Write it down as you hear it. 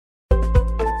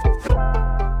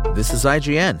This is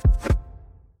IGN.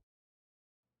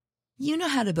 You know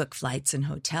how to book flights and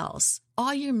hotels.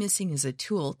 All you're missing is a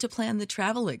tool to plan the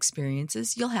travel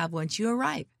experiences you'll have once you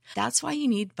arrive. That's why you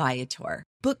need Viator.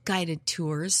 Book guided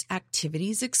tours,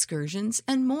 activities, excursions,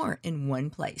 and more in one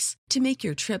place to make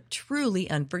your trip truly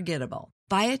unforgettable.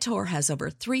 Viator has over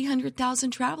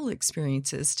 300,000 travel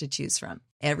experiences to choose from.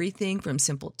 Everything from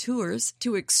simple tours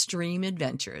to extreme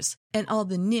adventures and all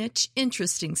the niche,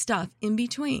 interesting stuff in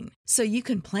between. So you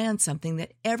can plan something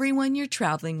that everyone you're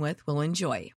traveling with will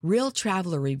enjoy. Real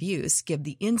traveler reviews give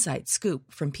the inside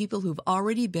scoop from people who've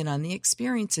already been on the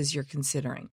experiences you're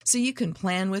considering. So you can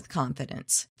plan with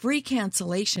confidence. Free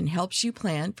cancellation helps you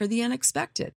plan for the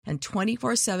unexpected. And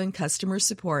 24/7 customer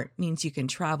support means you can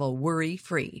travel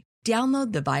worry-free.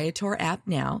 Download the Viator app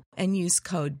now and use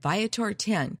code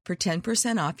Viator10 for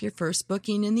 10% off your first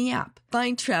booking in the app.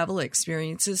 Find travel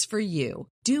experiences for you.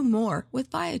 Do more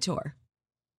with Viator.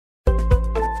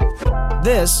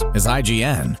 This is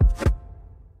IGN.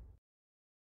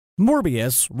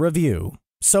 Morbius Review.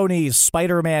 Sony's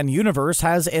Spider-Man universe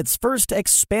has its first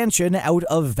expansion out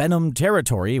of Venom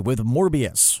territory with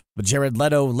Morbius, the Jared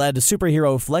Leto-led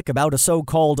superhero flick about a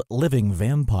so-called living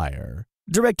vampire.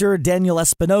 Director Daniel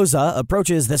Espinosa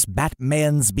approaches this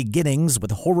Batman's beginnings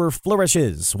with horror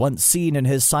flourishes once seen in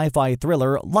his sci-fi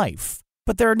thriller Life,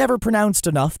 but they're never pronounced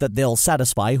enough that they'll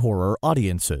satisfy horror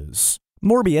audiences.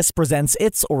 Morbius presents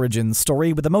its origin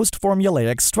story with the most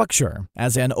formulaic structure,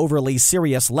 as an overly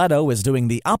serious Leto is doing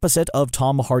the opposite of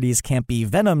Tom Hardy's campy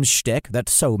Venom shtick that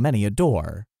so many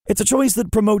adore. It's a choice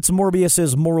that promotes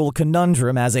Morbius's moral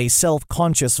conundrum as a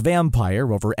self-conscious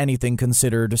vampire over anything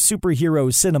considered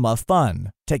superhero cinema fun,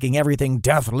 taking everything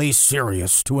deathly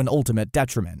serious to an ultimate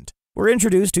detriment. We're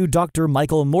introduced to Dr.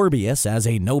 Michael Morbius as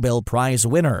a Nobel Prize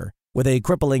winner, with a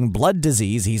crippling blood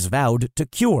disease he's vowed to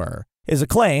cure. His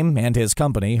acclaim and his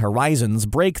company Horizon's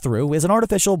breakthrough is an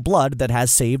artificial blood that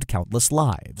has saved countless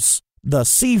lives. The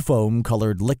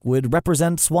seafoam-colored liquid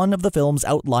represents one of the film's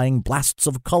outlying blasts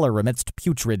of color amidst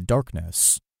putrid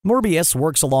darkness. Morbius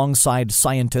works alongside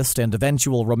scientist and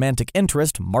eventual romantic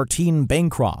interest Martine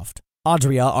Bancroft,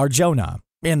 Adria Arjona,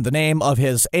 in the name of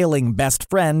his ailing best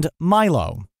friend,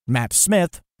 Milo, Matt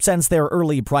Smith, since their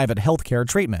early private healthcare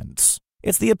treatments.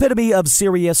 It's the epitome of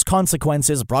serious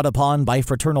consequences brought upon by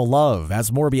fraternal love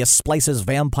as Morbius splices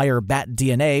vampire bat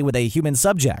DNA with a human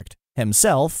subject,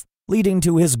 himself, leading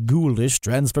to his ghoulish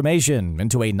transformation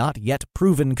into a not yet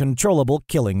proven controllable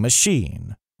killing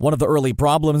machine. One of the early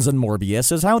problems in Morbius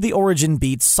is how the origin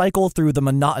beats cycle through the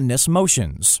monotonous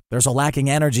motions. There's a lacking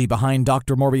energy behind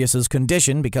Dr. Morbius's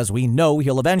condition because we know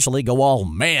he'll eventually go all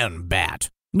man-bat.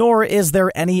 Nor is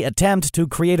there any attempt to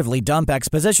creatively dump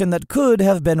exposition that could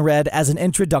have been read as an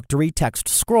introductory text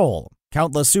scroll.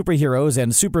 Countless superheroes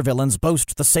and supervillains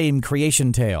boast the same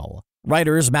creation tale.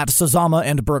 Writers Matt Sazama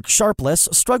and Burke Sharpless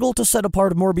struggle to set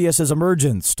apart Morbius's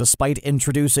emergence despite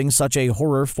introducing such a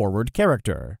horror-forward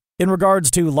character. In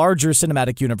regards to larger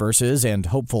cinematic universes and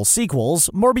hopeful sequels,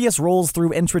 Morbius rolls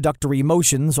through introductory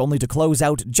motions only to close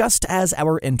out just as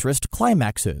our interest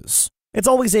climaxes. It's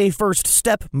always a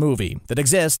first-step movie that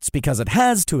exists because it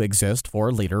has to exist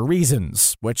for later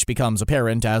reasons, which becomes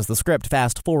apparent as the script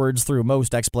fast-forwards through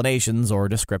most explanations or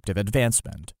descriptive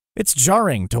advancement. It's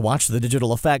jarring to watch the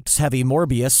digital effects-heavy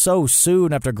Morbius so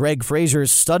soon after Greg Fraser's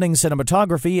stunning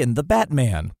cinematography in The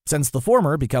Batman, since the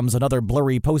former becomes another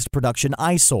blurry post-production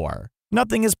eyesore.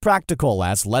 Nothing is practical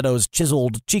as Leto's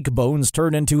chiseled cheekbones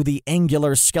turn into the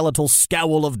angular skeletal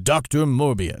scowl of Dr.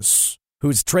 Morbius,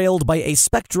 who's trailed by a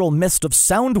spectral mist of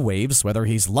sound waves whether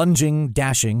he's lunging,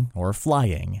 dashing, or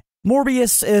flying.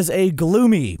 Morbius is a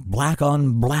gloomy,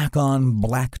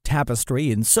 black-on-black tapestry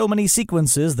in so many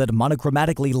sequences that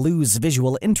monochromatically lose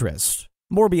visual interest.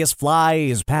 Morbius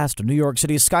flies past New York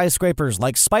City skyscrapers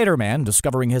like Spider-Man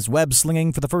discovering his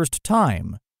web-slinging for the first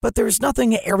time. But there's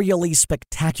nothing aerially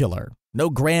spectacular.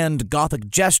 No grand gothic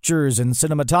gestures in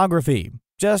cinematography.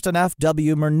 Just an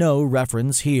F.W. Murnau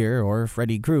reference here or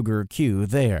Freddy Krueger cue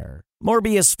there.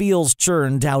 Morbius feels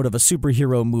churned out of a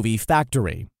superhero movie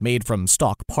factory, made from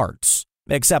stock parts.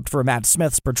 Except for Matt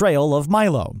Smith's portrayal of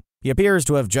Milo. He appears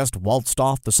to have just waltzed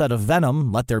off the set of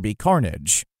Venom, Let There Be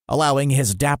Carnage, allowing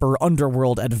his dapper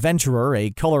underworld adventurer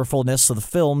a colorfulness the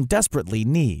film desperately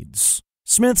needs.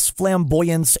 Smith's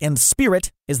flamboyance and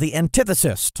spirit is the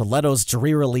antithesis to Leto's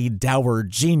drearily dour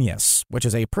genius, which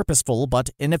is a purposeful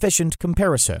but inefficient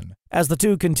comparison. As the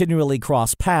two continually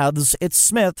cross paths, it's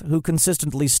Smith who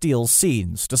consistently steals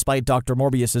scenes, despite Dr.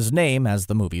 Morbius's name as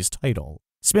the movie's title.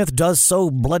 Smith does so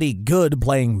bloody good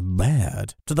playing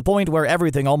bad, to the point where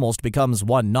everything almost becomes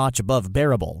one notch above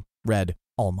bearable. Read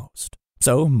almost.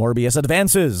 So Morbius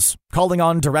advances, calling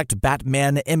on direct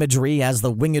Batman imagery as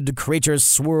the winged creatures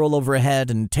swirl overhead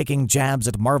and taking jabs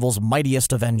at Marvel's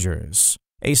mightiest Avengers.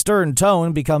 A stern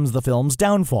tone becomes the film's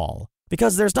downfall,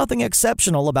 because there's nothing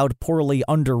exceptional about poorly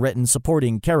underwritten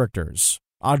supporting characters.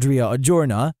 Adria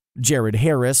Arjona, Jared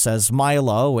Harris as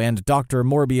Milo, and Dr.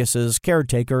 Morbius's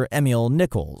caretaker Emil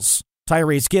Nichols,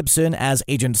 Tyrese Gibson as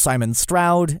Agent Simon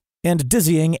Stroud, and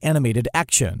dizzying animated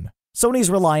action. Sony's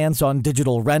reliance on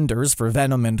digital renders for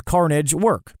Venom and Carnage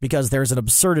work because there's an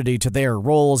absurdity to their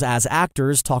roles as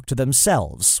actors talk to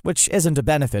themselves, which isn't a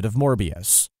benefit of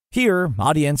Morbius. Here,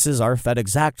 audiences are fed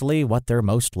exactly what they're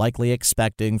most likely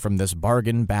expecting from this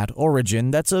bargain bat origin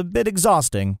that's a bit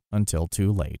exhausting until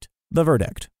too late. The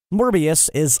verdict: Morbius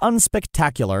is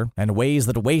unspectacular in ways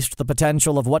that waste the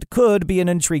potential of what could be an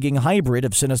intriguing hybrid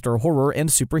of sinister horror and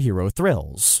superhero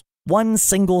thrills. One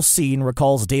single scene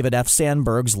recalls David F.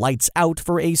 Sandberg's Lights Out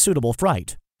for a suitable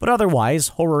fright, but otherwise,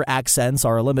 horror accents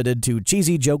are limited to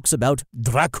cheesy jokes about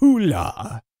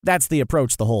Dracula. That's the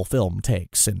approach the whole film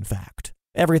takes, in fact.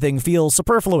 Everything feels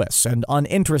superfluous and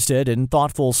uninterested in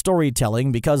thoughtful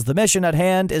storytelling because the mission at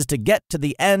hand is to get to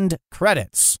the end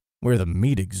credits, where the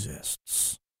meat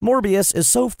exists. Morbius is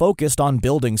so focused on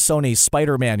building Sony's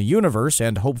Spider-Man universe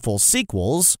and hopeful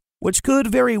sequels, which could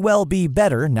very well be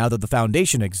better now that the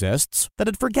foundation exists, that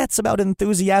it forgets about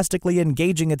enthusiastically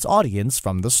engaging its audience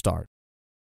from the start.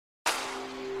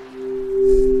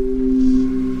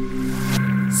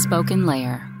 Spoken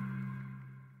Layer.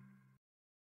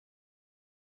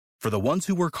 For the ones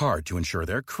who work hard to ensure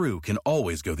their crew can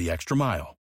always go the extra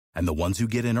mile, and the ones who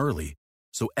get in early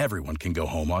so everyone can go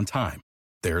home on time,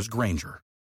 there's Grainger,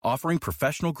 offering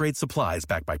professional-grade supplies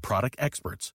backed by product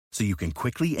experts so you can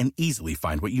quickly and easily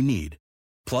find what you need.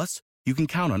 Plus, you can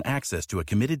count on access to a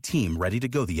committed team ready to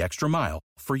go the extra mile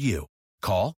for you.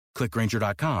 Call, click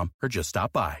Grainger.com, or just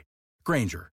stop by.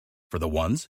 Grainger, for the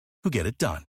ones who get it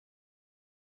done.